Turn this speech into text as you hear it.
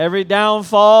Every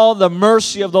downfall, the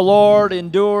mercy of the Lord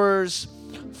endures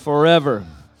forever.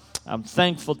 I'm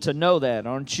thankful to know that,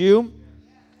 aren't you?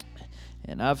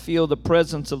 And I feel the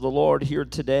presence of the Lord here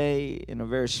today in a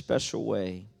very special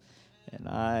way. And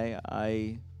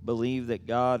I believe that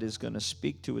God is going to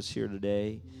speak to us here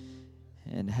today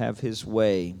and have His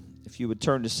way. If you would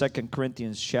turn to 2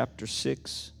 Corinthians chapter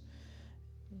 6.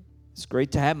 It's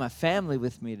great to have my family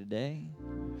with me today.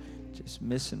 Just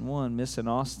missing one, missing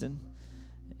Austin.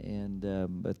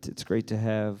 But it's great to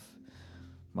have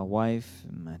my wife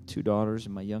and my two daughters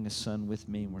and my youngest son with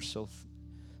me, and we're so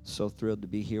thrilled to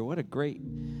be here. What a great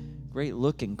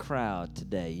looking crowd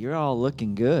today. You're all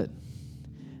looking good.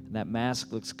 And that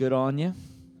mask looks good on you.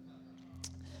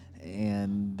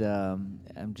 And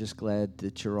I'm just glad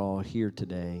that you're all here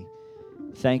today.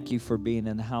 Thank you for being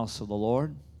in the house of the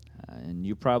Lord. And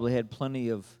you probably had plenty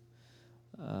of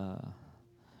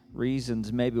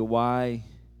reasons maybe why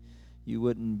you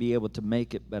wouldn't be able to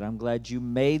make it, but I'm glad you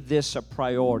made this a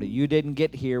priority. You didn't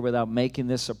get here without making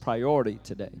this a priority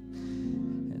today.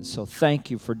 And so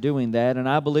thank you for doing that. And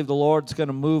I believe the Lord's going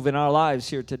to move in our lives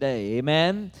here today.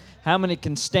 Amen? How many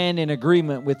can stand in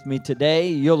agreement with me today?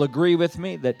 You'll agree with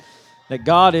me that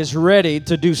God is ready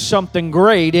to do something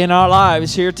great in our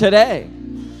lives here today.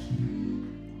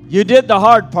 You did the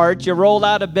hard part. You rolled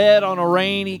out of bed on a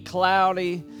rainy,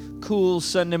 cloudy, cool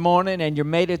Sunday morning, and you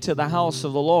made it to the house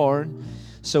of the Lord.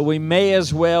 So we may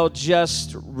as well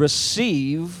just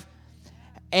receive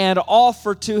and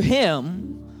offer to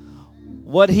Him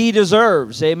what He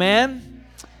deserves. Amen?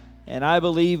 And I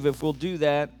believe if we'll do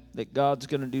that God's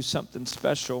going to do something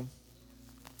special.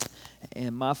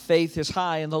 And my faith is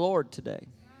high in the Lord today.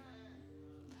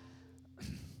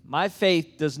 My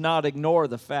faith does not ignore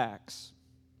the facts.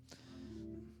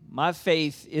 My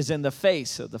faith is in the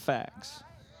face of the facts.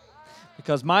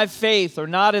 Because my faith are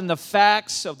not in the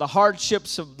facts of the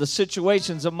hardships of the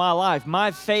situations of my life.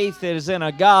 My faith is in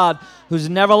a God who's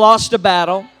never lost a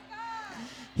battle.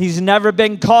 He's never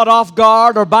been caught off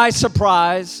guard or by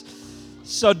surprise.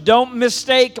 So don't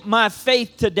mistake my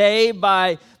faith today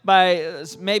by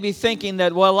maybe thinking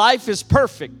that, well, life is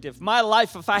perfect. If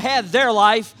I had their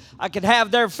life, I could have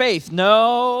their faith.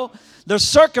 No. The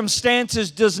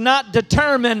circumstances does not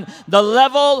determine the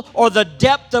level or the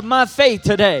depth of my faith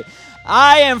today.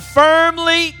 I am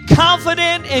firmly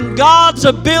confident in God's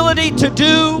ability to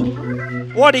do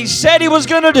what He said He was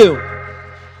going to do.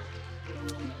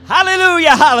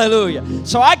 Hallelujah, hallelujah.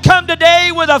 So I come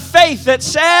today with a faith that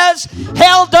says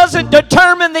hell doesn't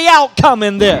determine the outcome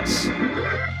in this.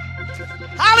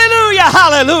 Hallelujah,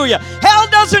 hallelujah. Hell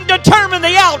doesn't determine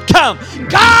the outcome.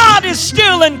 God is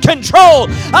still in control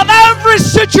of every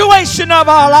situation of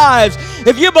our lives.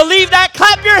 If you believe that,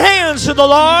 clap your hands to the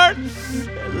Lord.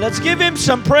 Let's give Him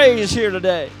some praise here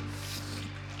today.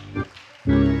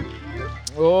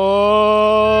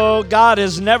 Oh, God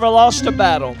has never lost a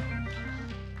battle.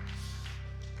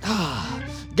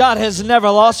 God has never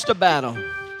lost a battle.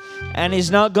 And He's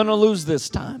not going to lose this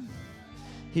time.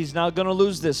 He's not going to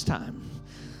lose this time.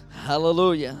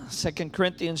 Hallelujah. 2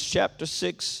 Corinthians chapter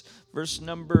 6, verse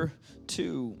number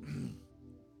 2.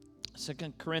 2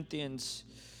 Corinthians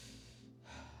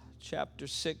chapter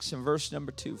 6 and verse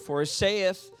number 2. For it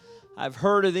saith, I've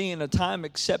heard of thee in a time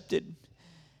accepted,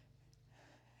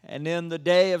 and in the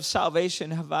day of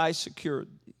salvation have I secured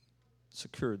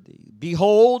thee.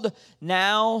 Behold,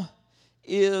 now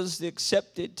is the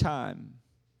accepted time.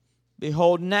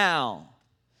 Behold, now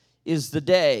is the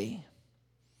day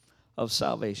of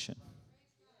salvation.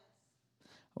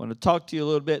 I want to talk to you a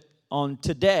little bit on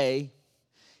today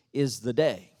is the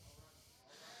day.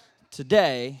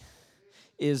 Today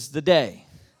is the day.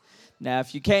 Now,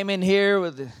 if you came in here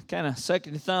with kind of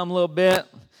sucking your thumb a little bit,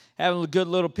 having a good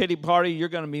little pity party, you're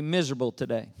going to be miserable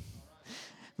today.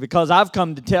 Because I've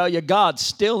come to tell you, God's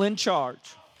still in charge.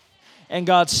 And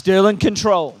God's still in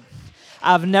control.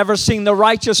 I've never seen the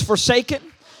righteous forsaken,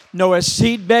 nor a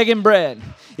seed begging bread.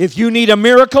 If you need a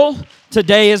miracle,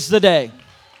 today is the day.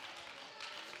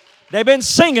 They've been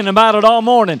singing about it all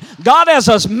morning. God has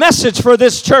a message for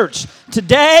this church.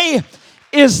 Today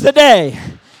is the day.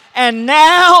 And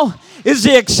now is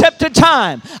the accepted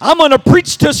time. I'm going to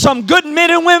preach to some good men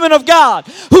and women of God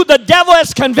who the devil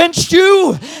has convinced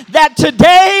you that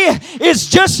today is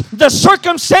just the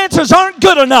circumstances aren't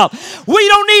good enough. We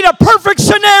don't need a perfect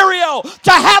scenario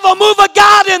to have a move of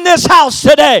God in this house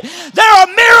today. There are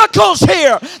miracles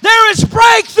here. There is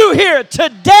breakthrough here.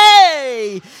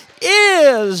 Today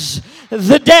is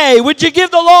the day. Would you give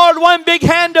the Lord one big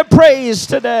hand of praise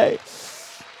today?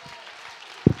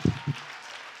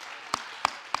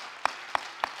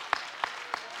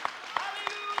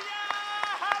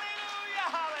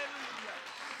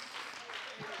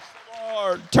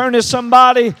 or turn to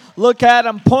somebody, look at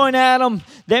them, point at them.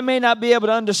 They may not be able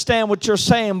to understand what you're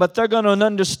saying, but they're going to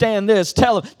understand this.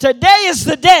 Tell them, today is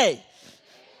the day.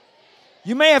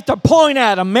 You may have to point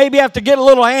at them. Maybe have to get a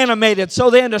little animated so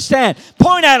they understand.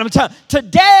 Point at them. Tell them,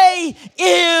 today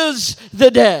is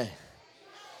the day.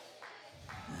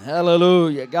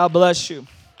 Hallelujah. God bless you. You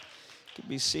can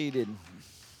be seated.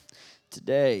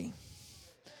 Today.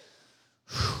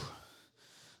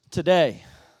 Today.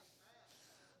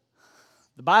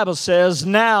 The Bible says,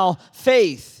 now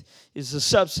faith is the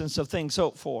substance of things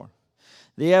hoped for,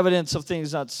 the evidence of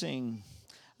things not seen.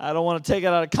 I don't want to take it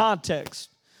out of context,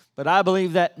 but I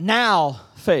believe that now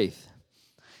faith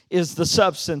is the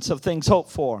substance of things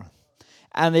hoped for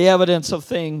and the evidence of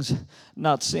things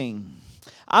not seen.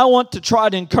 I want to try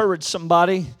to encourage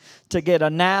somebody to get a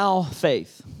now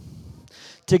faith,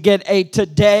 to get a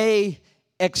today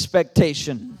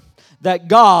expectation that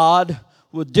God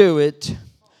will do it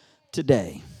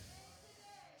today.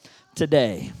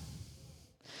 Today.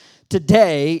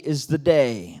 Today is the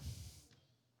day.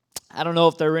 I don't know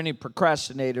if there are any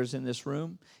procrastinators in this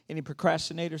room. Any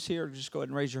procrastinators here? Just go ahead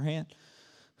and raise your hand.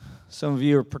 Some of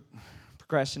you are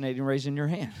procrastinating, raising your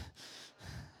hand.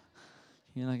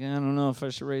 You're like, I don't know if I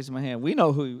should raise my hand. We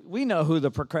know who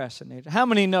the procrastinator. How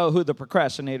many know who the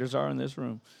procrastinators are in this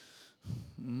room?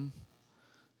 Mm-hmm.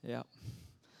 Yeah.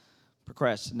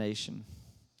 Procrastination.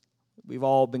 We've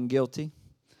all been guilty.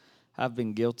 I've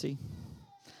been guilty.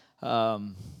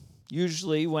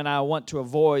 Usually when I want to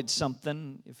avoid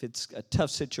something, if it's a tough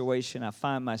situation, I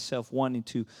find myself wanting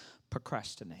to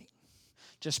procrastinate.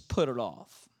 Just put it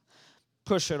off.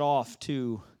 Push it off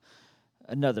to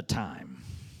another time.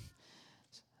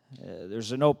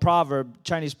 There's an old proverb,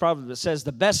 Chinese proverb, that says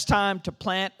the best time to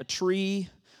plant a tree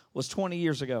was 20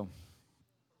 years ago.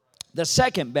 The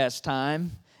second best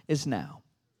time is now.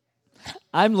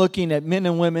 I'm looking at men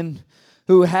and women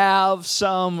who have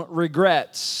some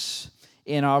regrets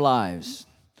in our lives.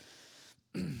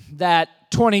 That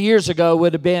 20 years ago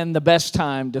would have been the best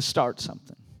time to start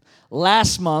something.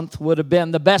 Last month would have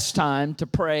been the best time to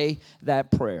pray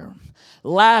that prayer.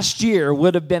 Last year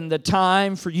would have been the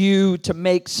time for you to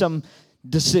make some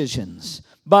decisions.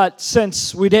 But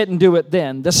since we didn't do it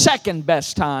then, the second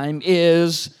best time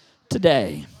is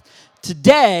today.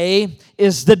 Today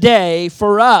is the day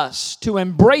for us to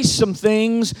embrace some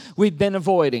things we've been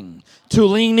avoiding, to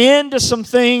lean into some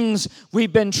things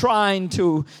we've been trying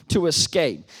to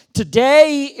escape.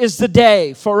 Today is the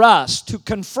day for us to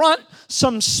confront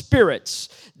some spirits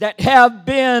that have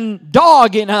been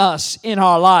dogging us in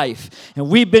our life. And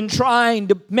we've been trying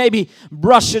to maybe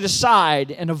brush it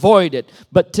aside and avoid it.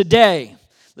 But today,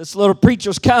 this little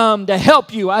preacher's come to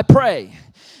help you, I pray.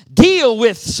 Deal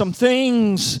with some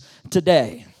things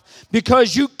today.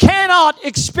 Because you cannot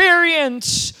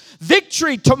experience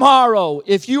victory tomorrow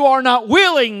if you are not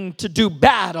willing to do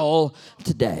battle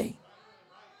today.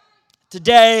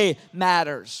 Today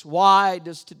matters. Why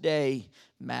does today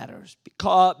matter?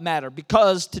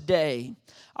 Because today,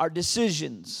 our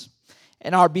decisions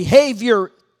and our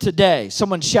behavior today,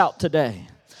 someone shout today.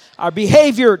 Our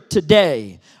behavior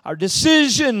today, our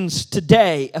decisions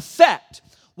today affect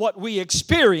what we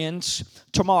experience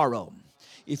tomorrow.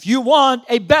 If you want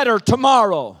a better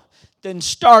tomorrow, then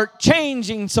start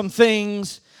changing some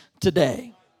things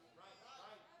today.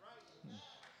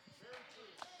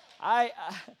 I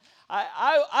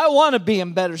want to be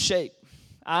in better shape.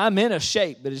 I'm in a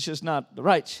shape, but it's just not the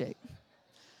right shape.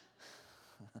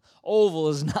 Oval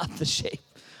is not the shape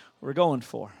we're going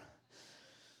for.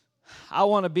 I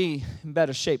want to be in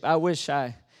better shape. I wish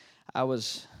I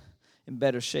was in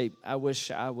better shape. I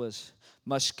wish I was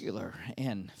muscular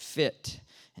and fit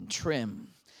and trim.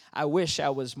 I wish I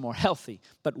was more healthy,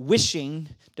 but wishing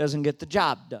doesn't get the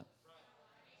job done.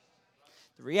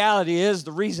 The reality is,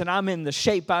 the reason I'm in the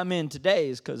shape I'm in today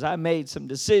is because I made some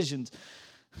decisions.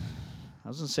 I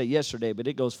was going to say yesterday, but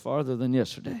it goes farther than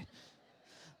yesterday.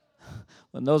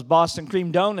 When those Boston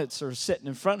cream donuts are sitting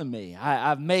in front of me,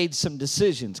 I've made some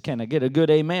decisions. Can I get a good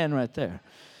amen right there?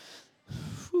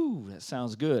 Whew, that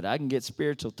sounds good. I can get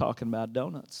spiritual talking about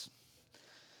donuts.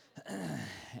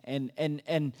 And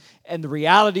the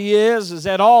reality is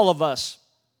that all of us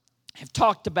have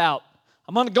talked about,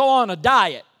 I'm going to go on a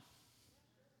diet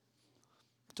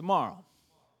tomorrow,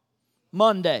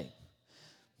 Monday.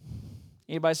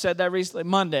 Anybody said that recently?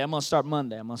 Monday. I'm going to start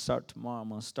Monday. I'm going to start tomorrow. I'm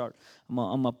going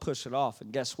I'm gonna push it off.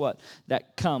 And guess what?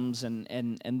 That comes and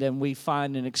then we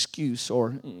find an excuse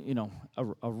or,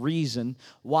 a reason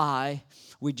why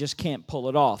we just can't pull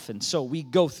it off. And so we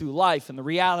go through life, and the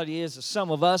reality is that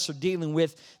some of us are dealing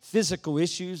with physical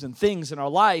issues and things in our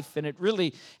life, and it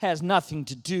really has nothing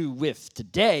to do with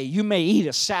today. You may eat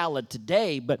a salad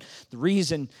today, but the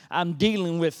reason I'm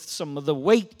dealing with some of the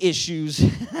weight issues,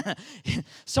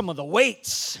 some of the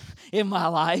weights in my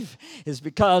life, is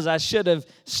because I should have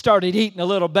started eating a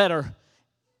little better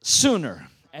sooner.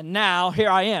 And now, here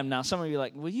I am. Now, some of you are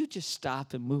like, will you just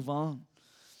stop and move on?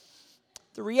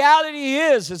 The reality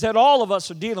is that all of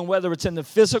us are dealing, whether it's in the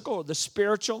physical or the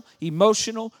spiritual,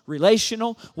 emotional,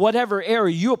 relational, whatever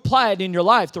area you apply it in your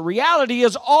life. The reality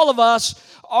is all of us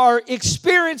are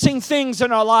experiencing things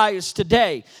in our lives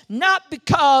today, not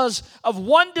because of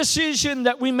one decision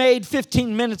that we made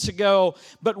 15 minutes ago,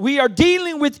 but we are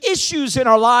dealing with issues in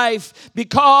our life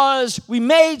because we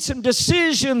made some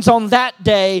decisions on that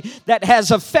day that has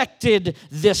affected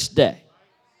this day.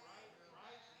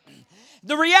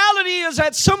 The reality is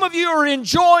that some of you are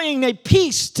enjoying a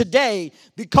peace today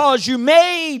because you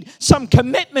made some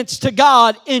commitments to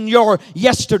God in your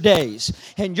yesterdays.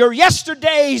 And your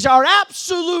yesterdays are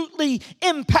absolutely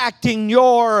impacting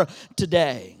your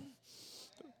today.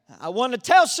 I want to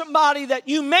tell somebody that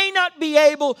you may not be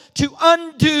able to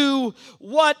undo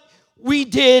what we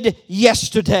did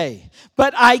yesterday,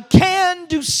 but I can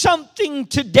do something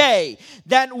today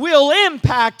that will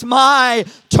impact my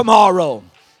tomorrow.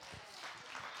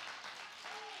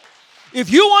 If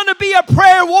you want to be a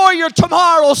prayer warrior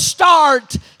tomorrow,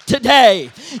 start today.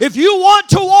 If you want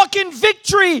to walk in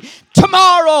victory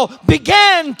tomorrow,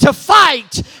 begin to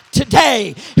fight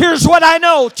today. Here's what I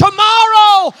know.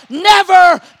 Tomorrow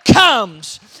never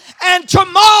comes. And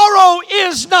tomorrow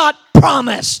is not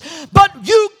promised. But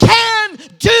you can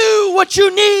do what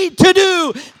you need to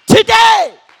do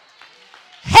today.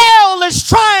 Hell is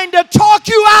trying to talk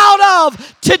you out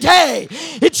of today.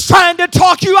 It's trying to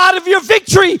talk you out of your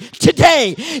victory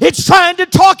today. It's trying to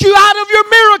talk you out of your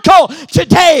miracle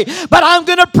today. But I'm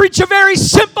going to preach a very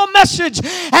simple message.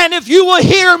 And if you will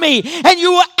hear me and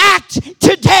you will act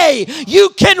today, you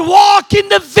can walk in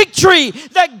the victory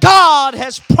that God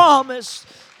has promised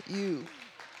you.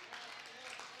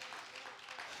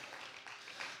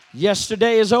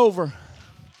 Yesterday is over.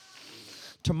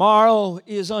 Tomorrow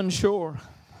is unsure.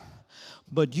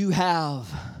 But you have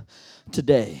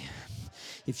today.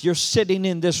 If you're sitting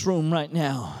in this room right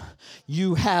now,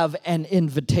 you have an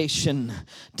invitation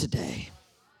today.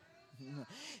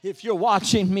 If you're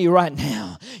watching me right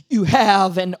now, you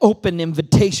have an open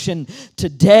invitation.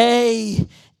 Today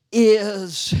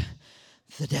is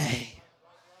the day.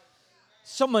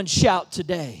 Someone shout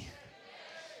today.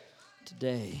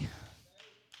 Today.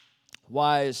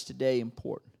 Why is today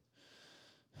important?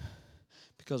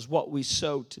 Because what we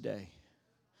sow today,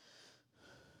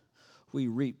 we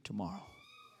reap tomorrow.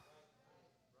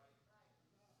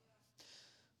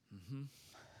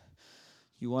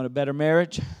 You want a better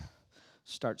marriage?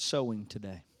 Start sowing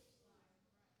today.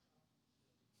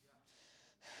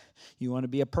 You want to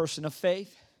be a person of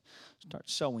faith? Start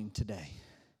sowing today.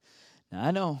 Now,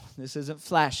 I know this isn't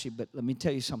flashy, but let me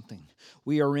tell you something.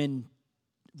 We're in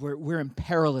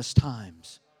perilous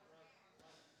times.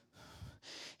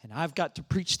 And I've got to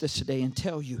preach this today and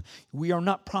tell you, we are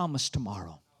not promised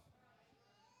tomorrow.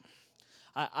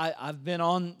 I've been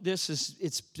on this,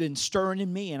 it's been stirring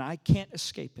in me, and I can't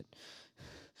escape it.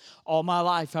 All my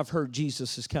life, I've heard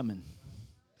Jesus is coming.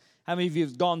 How many of you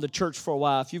have gone to church for a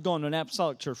while? If you've gone to an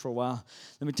apostolic church for a while,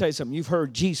 let me tell you something. You've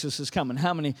heard Jesus is coming.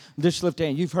 How many, just lift your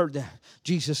hand, you've heard that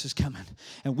Jesus is coming.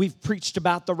 And we've preached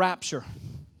about the rapture.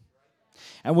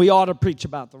 And we ought to preach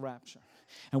about the rapture.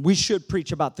 And we should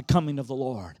preach about the coming of the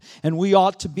Lord. And we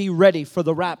ought to be ready for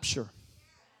the rapture.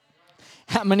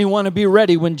 How many want to be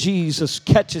ready when Jesus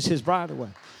catches his bride away?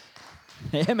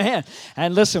 Amen.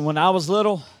 And listen, when I was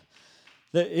little,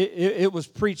 it was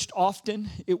preached often.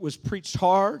 It was preached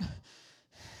hard.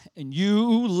 And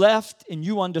you left and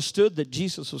you understood that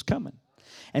Jesus was coming.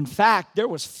 In fact, there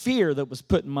was fear that was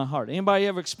put in my heart. Anybody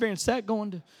ever experienced that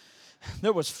going to?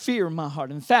 There was fear in my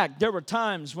heart. In fact, there were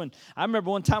times when, I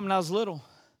remember one time when I was little,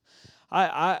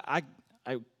 I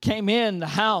came in the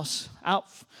house,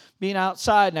 being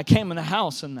outside, and I came in the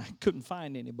house and I couldn't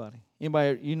find anybody.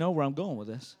 Anybody, you know where I'm going with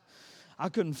this. I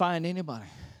couldn't find anybody.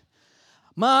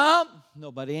 Mom,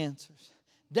 nobody answers.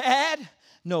 Dad,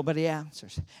 nobody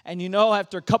answers. And you know,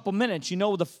 after a couple minutes, you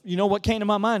know what came to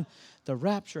my mind? The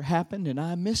rapture happened and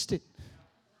I missed it.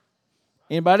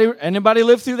 Anybody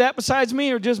live through that besides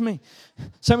me or just me?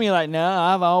 Some of you are like, no,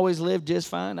 I've always lived just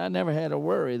fine. I never had a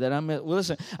worry that I missed. Well,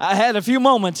 listen, I had a few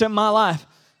moments in my life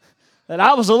that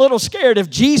I was a little scared if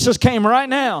Jesus came right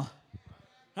now.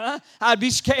 I'd be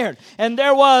scared. And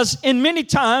there was, in many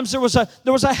times, there was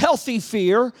a healthy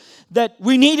fear that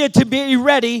we needed to be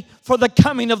ready for the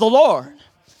coming of the Lord.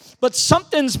 But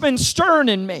something's been stirring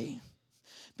in me.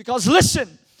 Because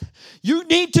listen, you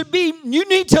need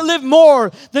to live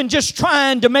more than just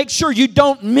trying to make sure you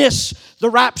don't miss the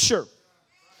rapture.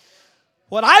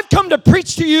 What I've come to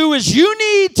preach to you is you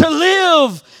need to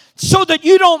live so that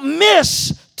you don't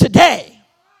miss today.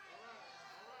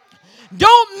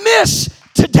 Don't miss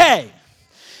today.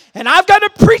 And I've got to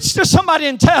preach to somebody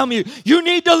and tell them you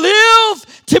need to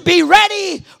live to be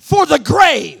ready for the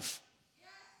grave.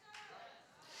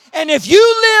 And if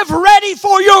you live ready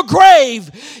for your grave,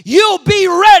 you'll be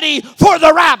ready for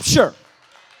the rapture.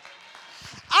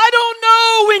 I don't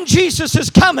know when Jesus is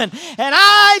coming. And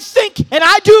I think, and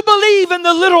I do believe in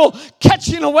the little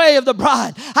catching away of the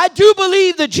bride. I do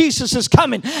believe that Jesus is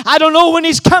coming. I don't know when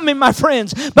he's coming, my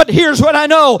friends. But here's what I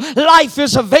know. Life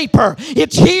is a vapor.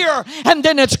 It's here and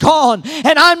then it's gone.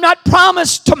 And I'm not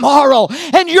promised tomorrow.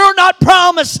 And you're not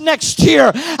promised next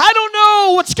year. I don't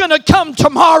know what's going to come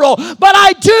tomorrow. But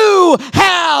I do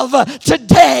have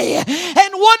today.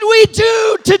 And what we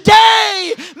do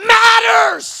today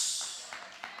matters.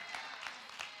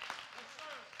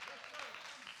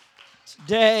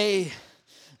 Today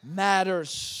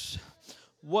matters.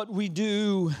 What we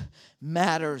do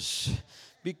matters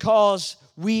because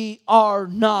we are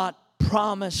not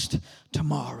promised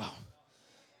tomorrow.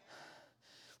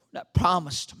 We're not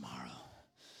promised tomorrow.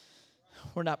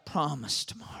 We're not promised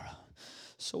tomorrow.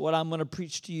 So what I'm going to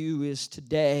preach to you is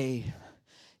today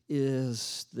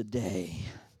is the day.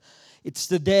 It's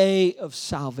the day of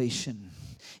salvation.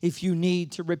 If you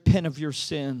need to repent of your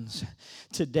sins,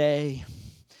 today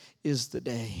is the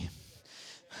day.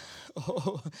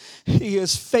 Oh, he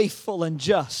is faithful and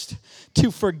just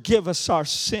to forgive us our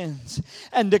sins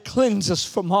and to cleanse us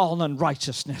from all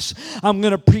unrighteousness. I'm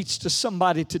going to preach to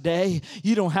somebody today.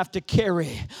 You don't have to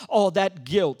carry all that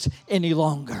guilt any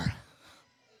longer.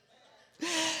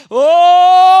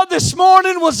 Oh, this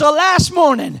morning was the last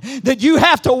morning that you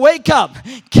have to wake up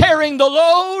carrying the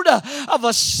load of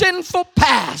a sinful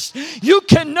past. You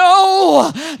can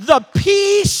know the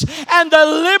peace and the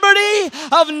liberty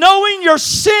of knowing your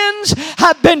sins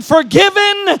have been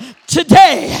forgiven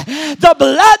today. The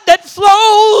blood that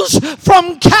flows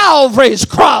from Calvary's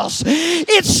cross,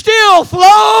 it still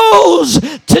flows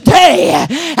today.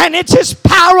 And it's as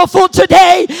powerful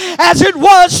today as it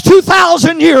was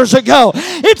 2,000 years ago.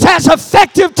 It's as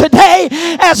effective today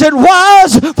as it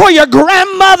was for your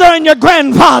grandmother and your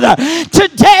grandfather.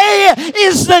 Today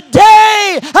is the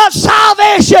day of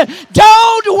salvation.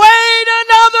 Don't wait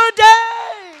another day.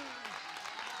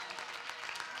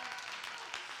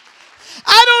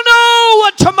 I don't know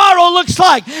what tomorrow looks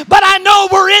like, but I know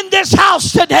we're in this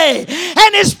house today,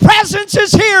 and His presence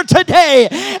is here today,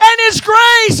 and His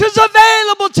grace is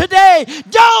available today.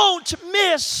 Don't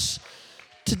miss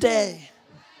today.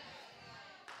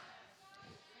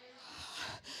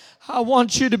 I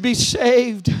want you to be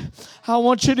saved. I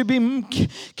want you to be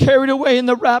carried away in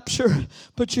the rapture.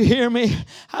 But you hear me?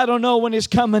 I don't know when He's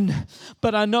coming,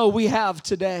 but I know we have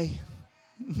today.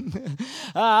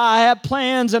 I have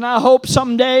plans, and I hope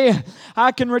someday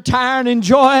I can retire and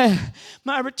enjoy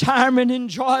my retirement and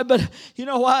joy. But you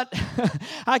know what?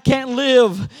 I can't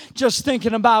live just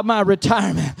thinking about my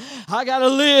retirement. I got to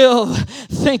live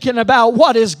thinking about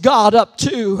what is God up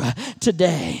to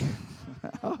today.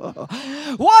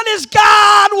 What does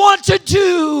God want to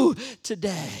do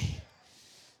today?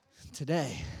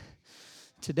 Today.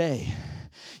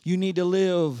 You need to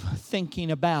live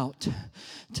thinking about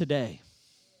today.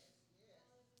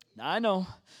 Now,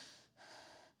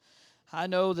 I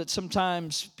know that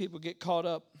sometimes people get caught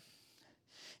up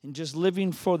in just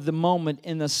living for the moment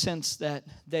in the sense that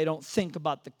they don't think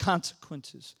about the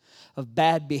consequences of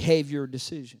bad behavior or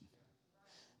decision.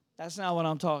 That's not what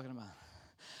I'm talking about.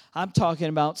 I'm talking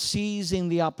about seizing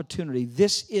the opportunity.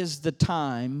 This is the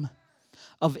time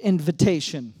of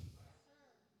invitation.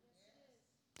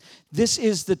 This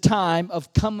is the time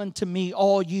of coming to me,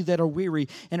 all you that are weary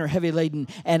and are heavy laden,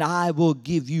 and I will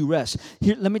give you rest.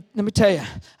 Here, let me tell you.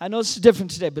 I know this is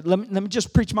different today, but let me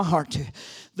just preach my heart to you.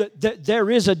 There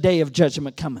is a day of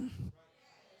judgment coming.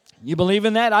 You believe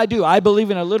in that? I do. I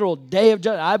believe in a literal day of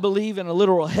judgment. I believe in a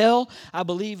literal hell. I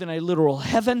believe in a literal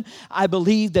heaven. I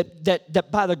believe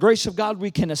that by the grace of God we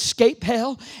can escape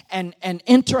hell and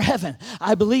enter heaven.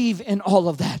 I believe in all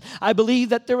of that. I believe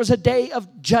that there was a day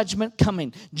of judgment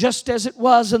coming, just as it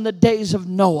was in the days of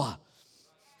Noah.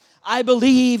 I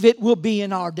believe it will be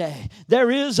in our day.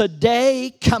 There is a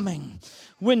day coming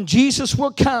when Jesus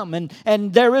will come,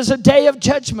 and there is a day of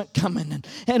judgment coming,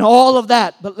 and all of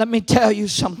that. But let me tell you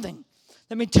something.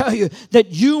 Let me tell you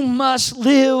that you must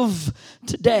live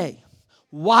today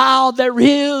while there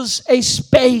is a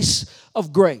space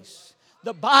of grace.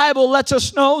 The Bible lets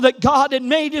us know that God had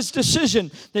made His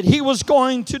decision that He was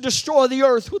going to destroy the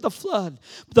earth with a flood.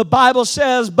 The Bible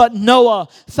says, but Noah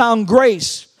found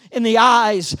grace in the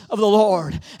eyes of the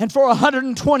Lord. And for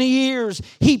 120 years,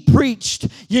 he preached,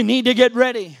 you need to get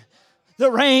ready. The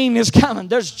rain is coming.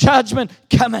 There's judgment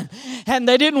coming. And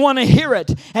they didn't want to hear it.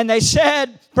 And they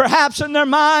said, perhaps in their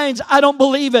minds, I don't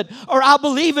believe it, or I'll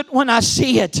believe it when I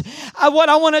see it. What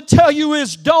I want to tell you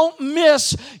is don't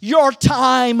miss your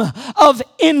time of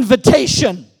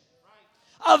invitation,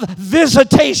 of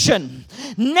visitation.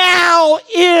 Now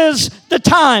is the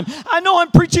time. I know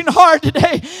I'm preaching hard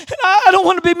today, and I don't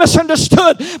want to be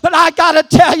misunderstood, but I got to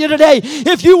tell you today,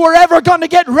 if you were ever going to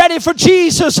get ready for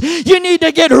Jesus, you need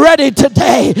to get ready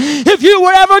today. If you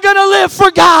were ever going to live for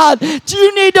God,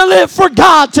 you need to live for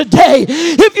God today.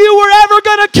 If you were ever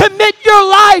going to commit your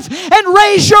life and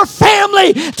raise your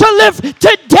family to live,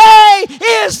 today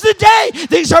is the day.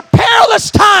 These are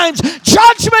perilous times.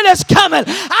 Judgment is coming.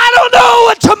 I don't know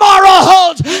what tomorrow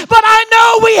holds, but I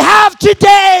know we have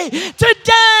today.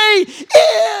 Today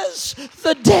is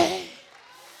the day.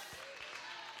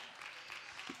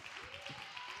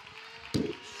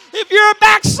 If you're a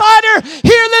backslider,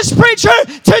 hear this preacher.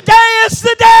 Today is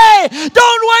the day.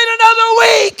 Don't wait another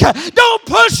week. Don't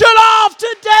push it off.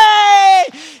 Today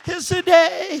is the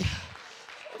day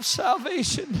of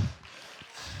salvation.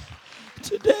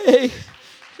 Today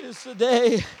is the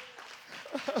day.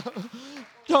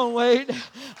 Don't wait.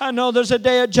 I know there's a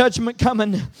day of judgment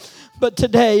coming, but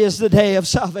today is the day of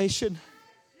salvation.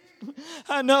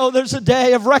 I know there's a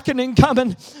day of reckoning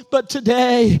coming, but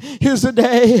today is the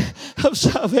day of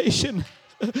salvation.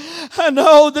 I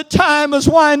know the time is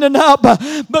winding up,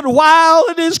 but while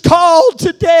it is called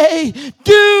today,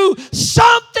 do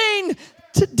something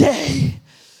today.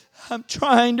 I'm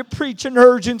trying to preach an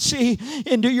urgency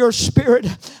into your spirit.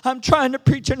 I'm trying to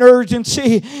preach an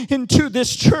urgency into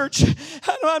this church.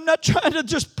 I'm not trying to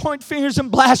just point fingers and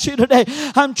blast you today.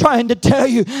 I'm trying to tell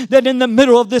you that in the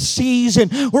middle of this season,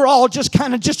 we're all just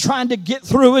kind of just trying to get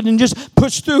through it and just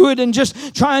push through it and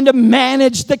just trying to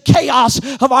manage the chaos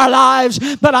of our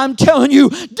lives. But I'm telling you,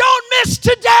 don't miss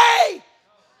today.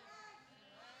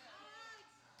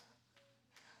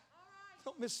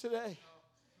 Don't miss today.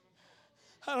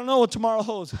 I don't know what tomorrow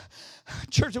holds.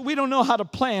 Church, we don't know how to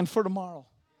plan for tomorrow.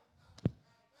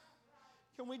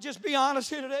 Can we just be honest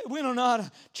here today? We don't know how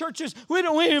to. Churches, we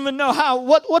don't even know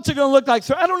what's it going to look like.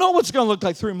 I don't know what's going to look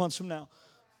like 3 months from now.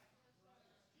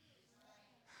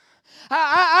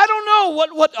 I don't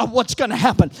know what's going to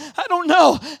happen. I don't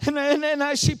know. And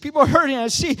I see people hurting. I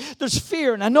see there's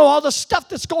fear. And I know all the stuff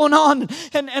that's going on.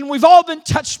 And we've all been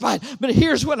touched by it. But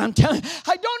here's what I'm telling you.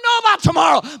 I don't know about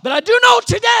tomorrow, but I do know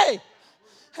today.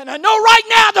 And I know right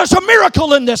now there's a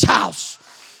miracle in this house.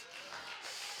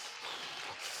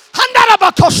 I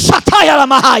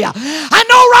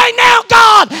know right now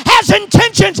God has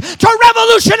intentions to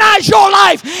revolutionize your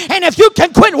life. And if you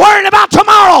can quit worrying about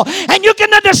tomorrow and you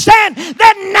can understand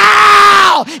that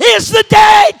now is the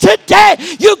day, today,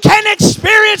 you can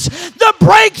experience the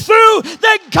breakthrough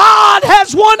that God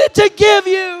has wanted to give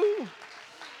you.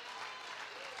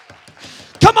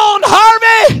 Come on,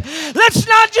 Harvey. Let's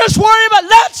not just worry about,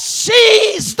 let's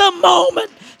seize the moment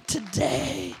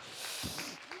today.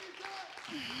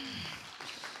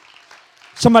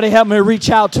 Somebody help me reach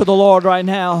out to the Lord right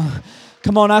now.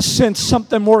 Come on, I sense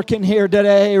something working here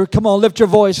today. Come on, lift your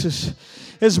voices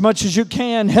as much as you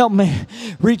can. Help me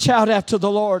reach out after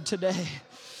the Lord today.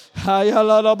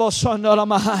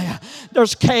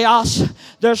 There's chaos.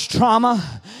 There's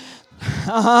trauma.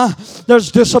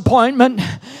 There's disappointment.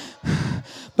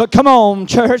 But come on,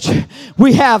 church,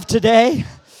 we have today.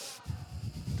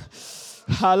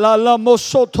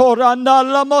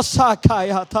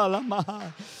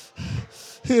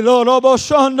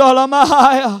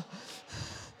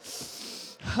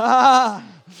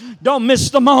 Don't miss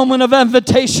the moment of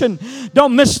invitation.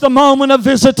 Don't miss the moment of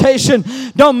visitation.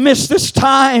 Don't miss this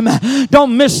time.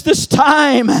 Don't miss this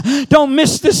time. Don't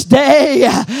miss this day.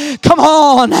 Come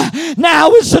on.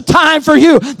 Now is the time for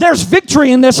you. There's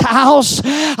victory in this house.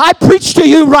 I preach to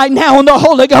you right now in the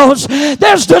Holy Ghost.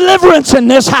 There's deliverance in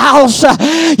this house.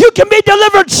 You can be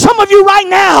delivered. Some of you right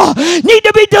now need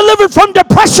to be delivered from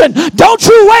depression. Don't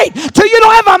you wait till you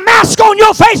don't have a mask on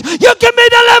your face. You can be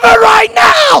delivered right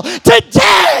now.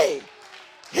 Today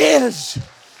is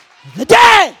the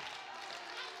day.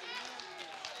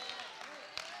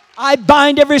 I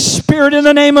bind every spirit in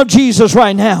the name of Jesus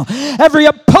right now. Every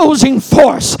opposing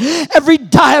force, every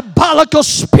diabolical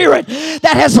spirit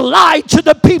that has lied to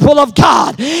the people of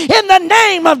God. In the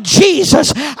name of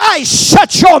Jesus, I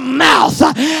shut your mouth.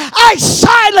 I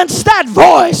silence that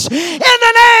voice. In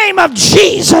the name of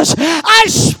Jesus, I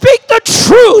speak the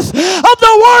truth of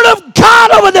the Word of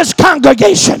God over this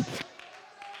congregation.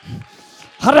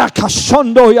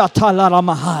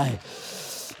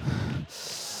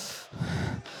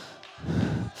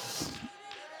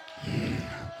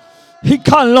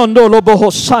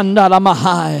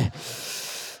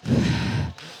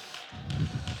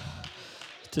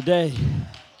 Today,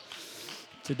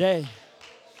 today,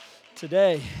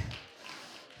 today,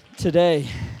 today,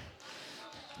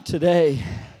 today.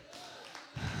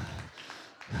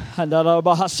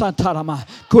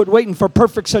 Quit waiting for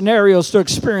perfect scenarios to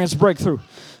experience breakthrough.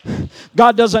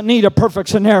 God doesn't need a perfect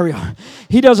scenario.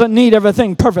 He doesn't need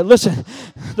everything perfect. Listen,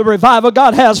 the revival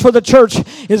God has for the church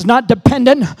is not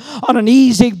dependent on an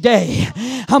easy day.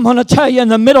 I'm going to tell you, in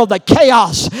the middle of the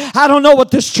chaos, I don't know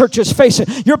what this church is facing.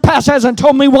 Your pastor hasn't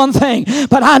told me one thing,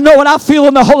 but I know what I feel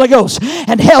in the Holy Ghost.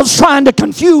 And hell's trying to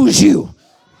confuse you.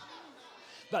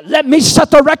 But let me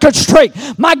set the record straight.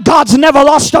 My God's never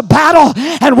lost a battle,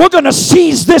 and we're going to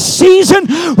seize this season.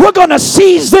 We're going to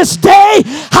seize this day.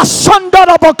 I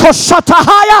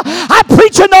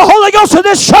preach in the Holy Ghost to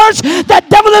this church that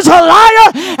devil is a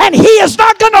liar, and he is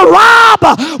not going to rob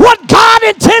what God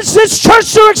intends this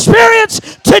church to experience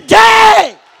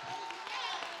today.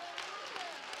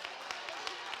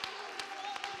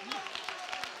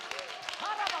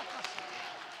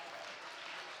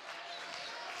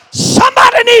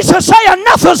 Somebody needs to say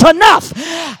enough is enough.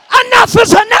 Enough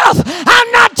is enough.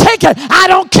 I'm not taking. I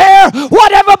don't care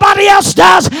what everybody else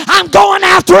does. I'm going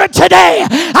after it today.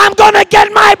 I'm going to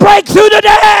get my breakthrough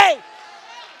today.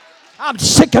 I'm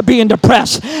sick of being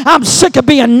depressed. I'm sick of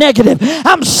being negative.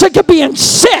 I'm sick of being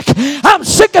sick. I'm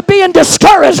sick of being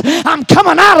discouraged. I'm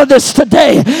coming out of this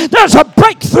today. There's a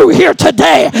breakthrough here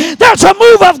today. There's a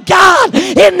move of God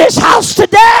in this house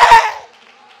today.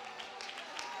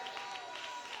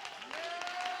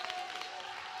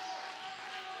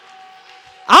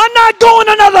 I'm not going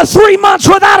another 3 months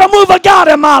without a move of God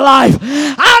in my life.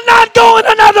 I'm not going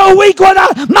another week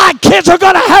without. My kids are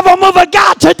going to have a move of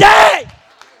God today.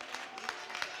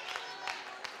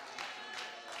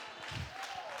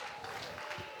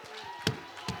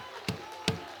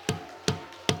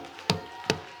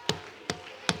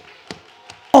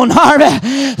 On Harvey,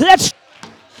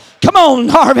 come on,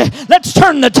 Harvey. Let's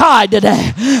turn the tide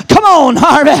today. Come on,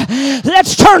 Harvey.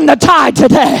 Let's turn the tide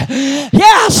today.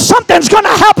 Yeah, something's going to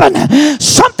happen.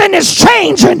 Something is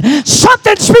changing.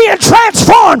 Something's being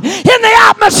transformed in the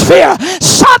atmosphere.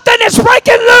 Something is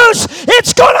breaking loose.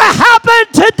 It's going to happen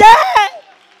today.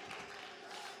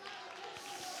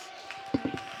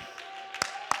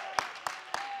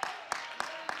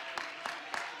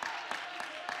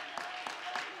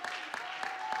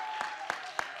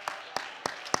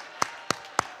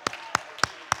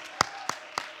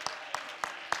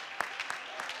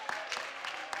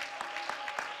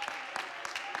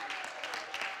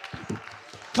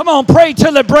 Come on, pray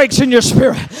till it breaks in your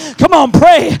spirit. Come on,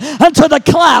 pray until the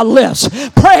cloud lifts.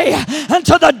 Pray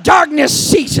until the darkness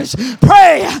ceases.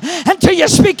 Pray until you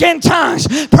speak in tongues.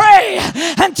 Pray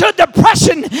until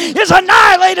depression is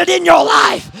annihilated in your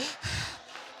life.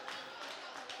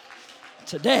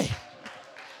 Today,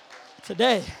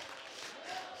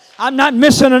 I'm not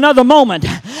missing another moment.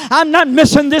 I'm not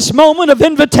missing this moment of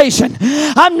invitation.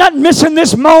 I'm not missing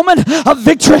this moment of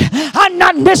victory. I'm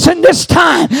not missing this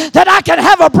time that I can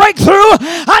have a breakthrough.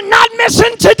 I'm not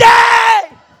missing today.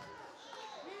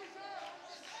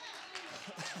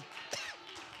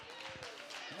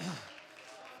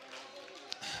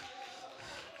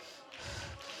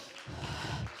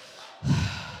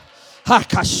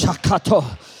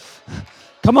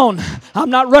 Come on. I'm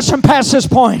not rushing past this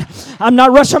point. I'm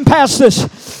not rushing past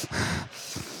this.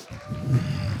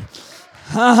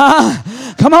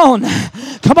 Come on.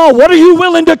 Come on. What are you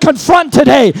willing to confront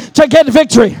today to get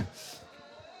victory?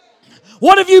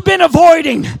 What have you been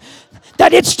avoiding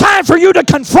that it's time for you to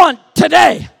confront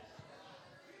today?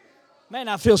 Man,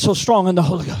 I feel so strong in the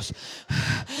Holy Ghost.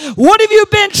 What have you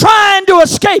been trying to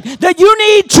escape that you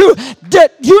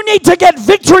need to get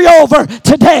victory over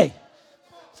today?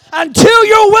 Until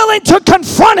you're willing to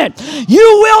confront it, you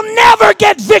will never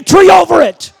get victory over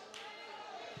it.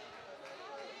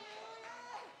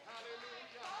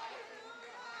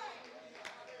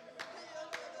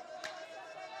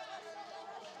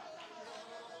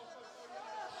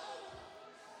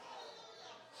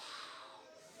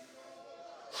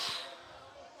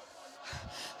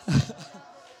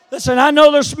 Listen, I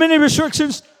know there's many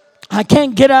restrictions. I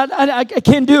can't get out. I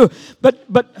can't do it.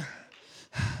 But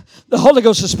the Holy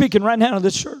Ghost is speaking right now to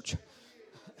this church.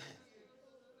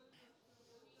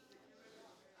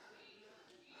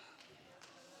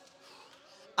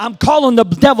 I'm calling the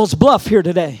devil's bluff here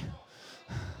today.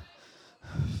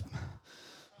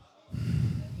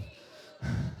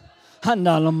 I've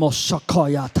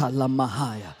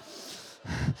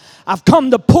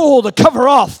come to pull the cover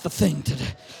off the thing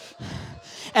today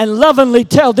and lovingly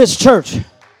tell this church,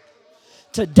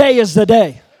 today is the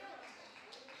day.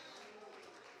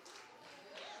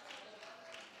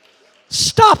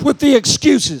 Stop with the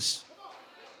excuses.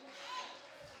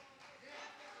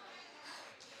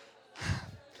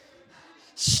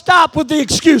 Stop with the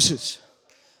excuses.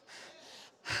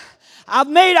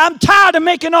 I'm tired of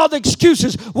making all the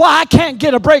excuses why I can't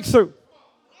get a breakthrough.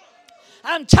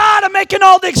 I'm tired of making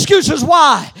all the excuses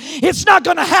why it's not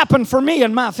going to happen for me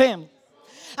and my family.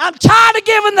 I'm tired of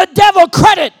giving the devil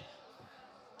credit.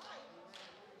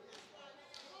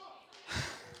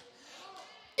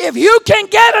 If you can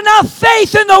get enough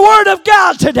faith in the Word of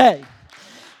God today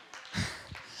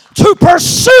to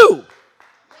pursue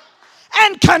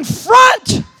and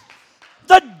confront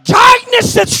the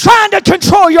darkness that's trying to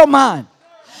control your mind,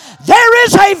 there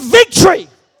is a victory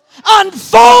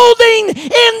unfolding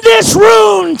in this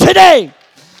room today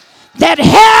that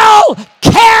hell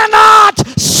cannot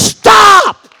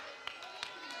stop.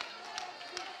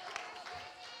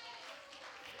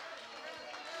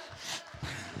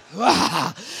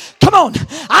 Come on.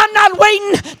 I'm not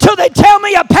waiting till they tell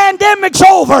me a pandemic's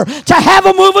over to have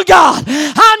a move of God.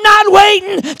 I'm not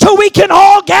waiting till we can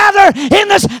all gather in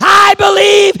this. I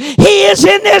believe He is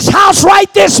in this house right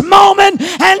this moment.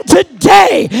 And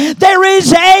today there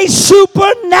is a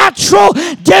supernatural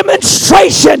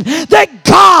demonstration that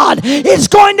God is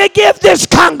going to give this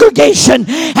congregation.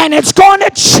 And it's going to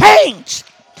change.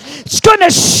 It's going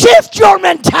to shift your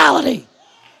mentality.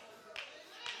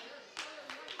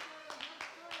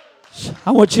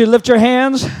 I want you to lift your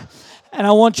hands and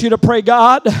I want you to pray,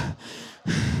 God,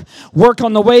 work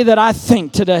on the way that I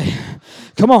think today.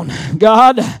 Come on,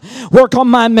 God, work on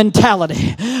my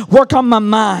mentality. Work on my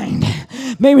mind.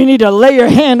 Maybe you need to lay your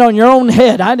hand on your own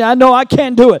head. I know I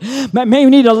can't do it. But maybe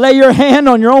you need to lay your hand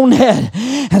on your own head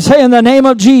and say, in the name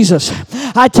of Jesus,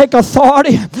 I take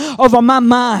authority over my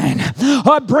mind.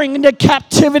 I bring into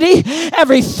captivity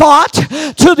every thought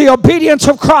to the obedience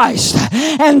of Christ.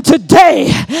 And today,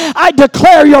 I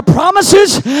declare your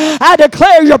promises. I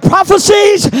declare your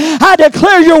prophecies. I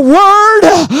declare your word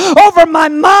over my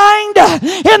mind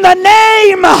in the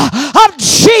name of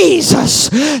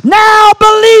Jesus. Now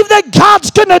believe that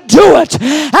God's going to do it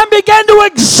and begin to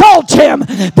exalt Him.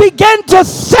 Begin to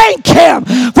thank Him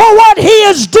for what He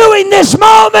is doing this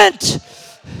moment.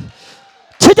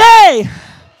 Today.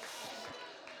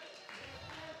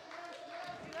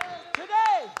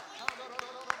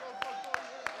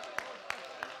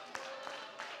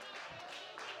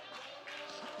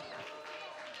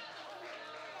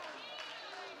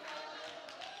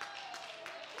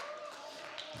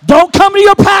 Don't come to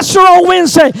your pastor on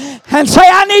Wednesday and say,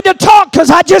 I need to talk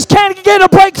because I just can't get a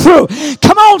breakthrough.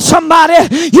 Come on, somebody.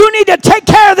 You need to take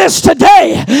care of this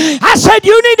today. I said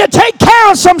you need to take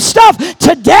care of some stuff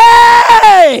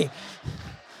today.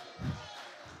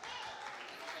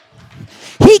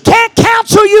 He can't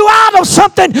counsel you out of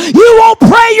something you won't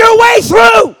pray your way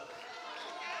through.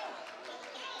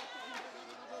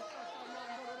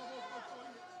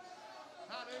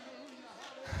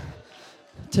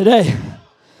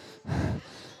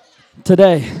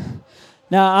 Today.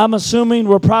 Now, I'm assuming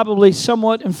we're probably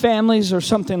somewhat in families or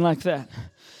something like that.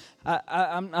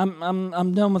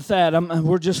 I'm done with that.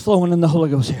 We're just flowing in the Holy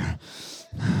Ghost here.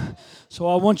 So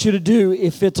I want you to do,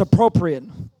 if it's appropriate,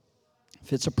 and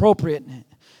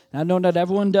I know not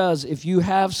everyone does, if you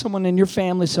have someone in your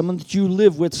family, someone that you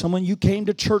live with, someone you came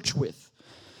to church with,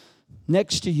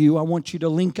 next to you, I want you to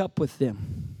link up with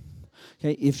them.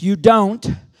 Okay, if you don't,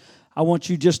 I want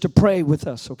you just to pray with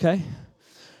us, okay?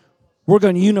 We're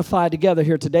going to unify together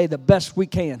here today the best we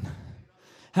can.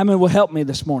 How many will help me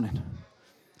this morning?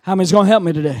 How many's going to help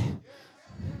me today?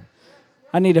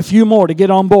 I need a few more to get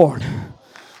on board.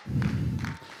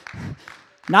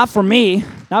 Not for me,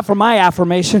 not for my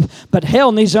affirmation, but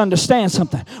hell needs to understand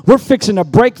something. We're fixing to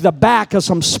break the back of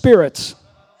some spirits.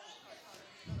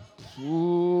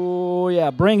 Oh,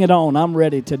 yeah, bring it on. I'm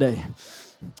ready today.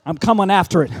 I'm coming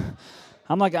after it.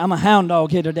 I'm a hound dog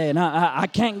here today, and I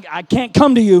can't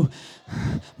come to you,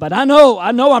 but I know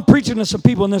I'm preaching to some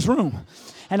people in this room,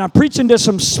 and I'm preaching to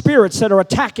some spirits that are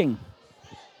attacking,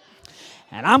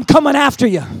 and I'm coming after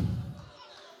you.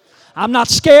 I'm not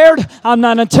scared. I'm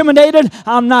not intimidated.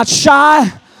 I'm not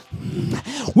shy.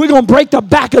 We're going to break the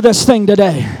back of this thing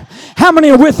today. How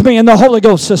many are with me in the Holy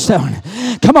Ghost system?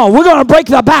 Come on, we're going to break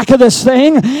the back of this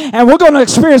thing and we're going to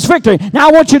experience victory. Now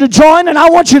I want you to join and I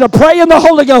want you to pray in the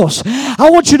Holy Ghost. I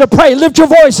want you to pray. Lift your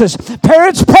voices.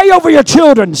 Parents, pray over your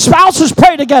children. Spouses,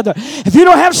 pray together. If you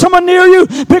don't have someone near you,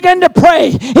 begin to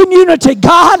pray in unity.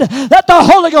 God, let the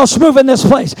Holy Ghost move in this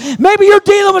place. Maybe you're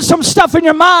dealing with some stuff in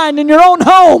your mind, in your own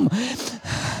home.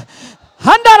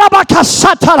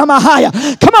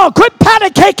 Come on, quit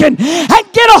panicking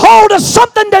and get a hold of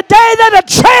something today that'll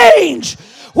change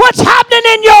what's happening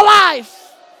in your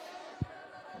life.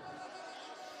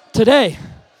 Today.